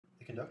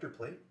conductor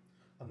plate,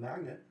 a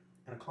magnet,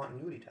 and a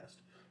continuity test.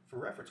 For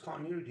reference,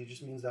 continuity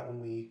just means that when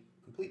we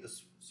complete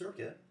this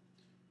circuit,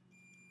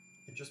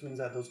 it just means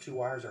that those two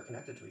wires are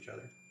connected to each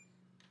other.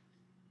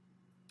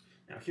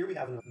 Now here we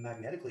have a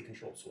magnetically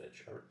controlled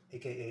switch, or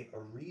aka a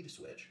reed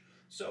switch.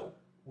 So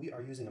we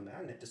are using a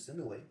magnet to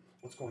simulate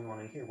what's going on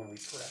in here when we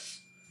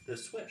press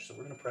this switch. So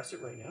we're going to press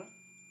it right now,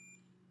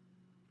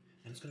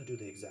 and it's going to do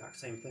the exact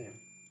same thing.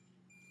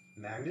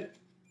 Magnet,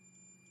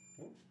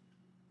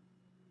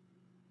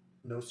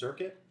 no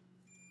circuit,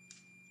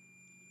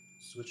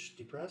 switch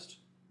depressed,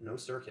 no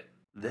circuit.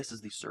 This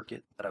is the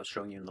circuit that I was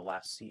showing you in the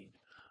last scene.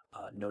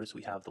 Notice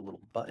we have the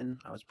little button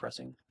I was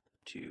pressing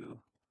to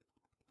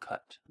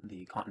cut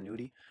the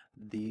continuity.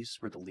 These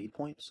were the lead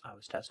points I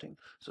was testing.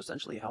 So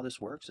essentially how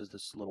this works is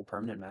this little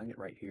permanent magnet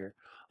right here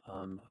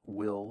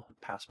will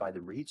pass by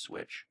the reed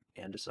switch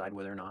and decide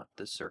whether or not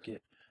this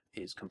circuit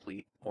is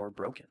complete or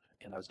broken.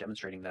 And I was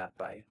demonstrating that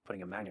by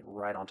putting a magnet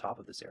right on top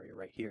of this area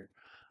right here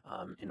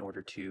in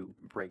order to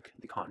break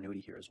the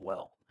continuity here as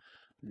well.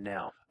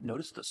 Now,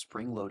 notice the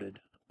spring-loaded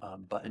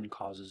button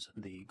causes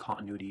the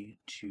continuity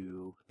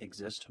to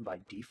exist by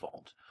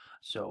default.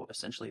 So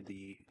essentially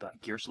the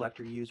gear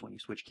selector you use when you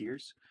switch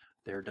gears,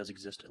 there does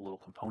exist a little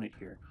component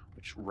here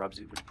which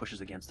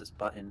pushes against this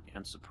button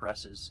and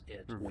suppresses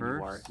it Reverse, when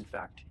you are in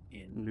fact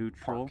in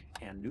neutral, park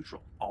and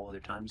neutral. All other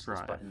times drive.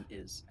 This button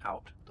is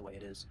out the way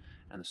it is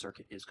and the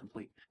circuit is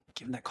complete.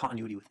 Given that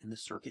continuity within the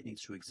circuit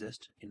needs to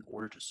exist in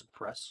order to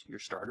suppress your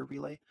starter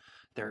relay,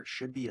 there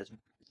should be a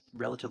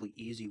relatively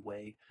easy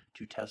way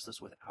to test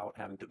this without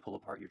having to pull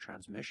apart your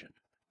transmission.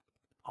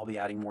 I'll be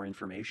adding more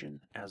information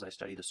as I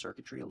study the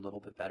circuitry a little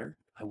bit better.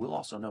 I will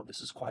also note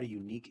this is quite a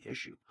unique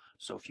issue.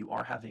 So if you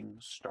are having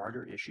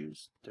starter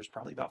issues, there's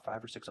probably about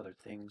 5 or 6 other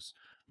things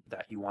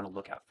that you want to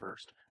look at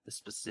first. The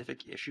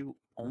specific issue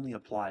only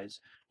applies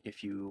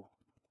if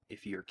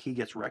your key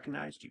gets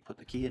recognized, you put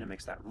the key in, it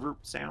makes that roop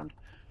sound,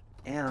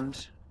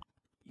 and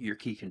your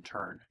key can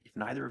turn. If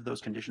neither of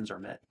those conditions are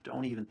met,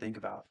 don't even think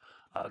about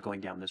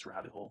going down this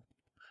rabbit hole.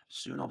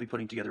 Soon I'll be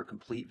putting together a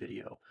complete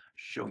video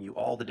showing you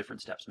all the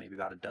different steps, maybe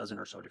about a dozen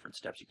or so different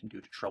steps you can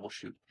do to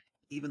troubleshoot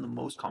even the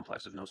most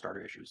complex of no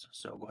starter issues.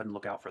 So go ahead and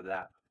look out for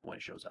that when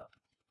it shows up.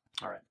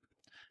 All right.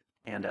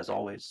 And as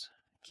always,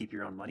 keep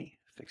your own money,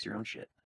 fix your own shit.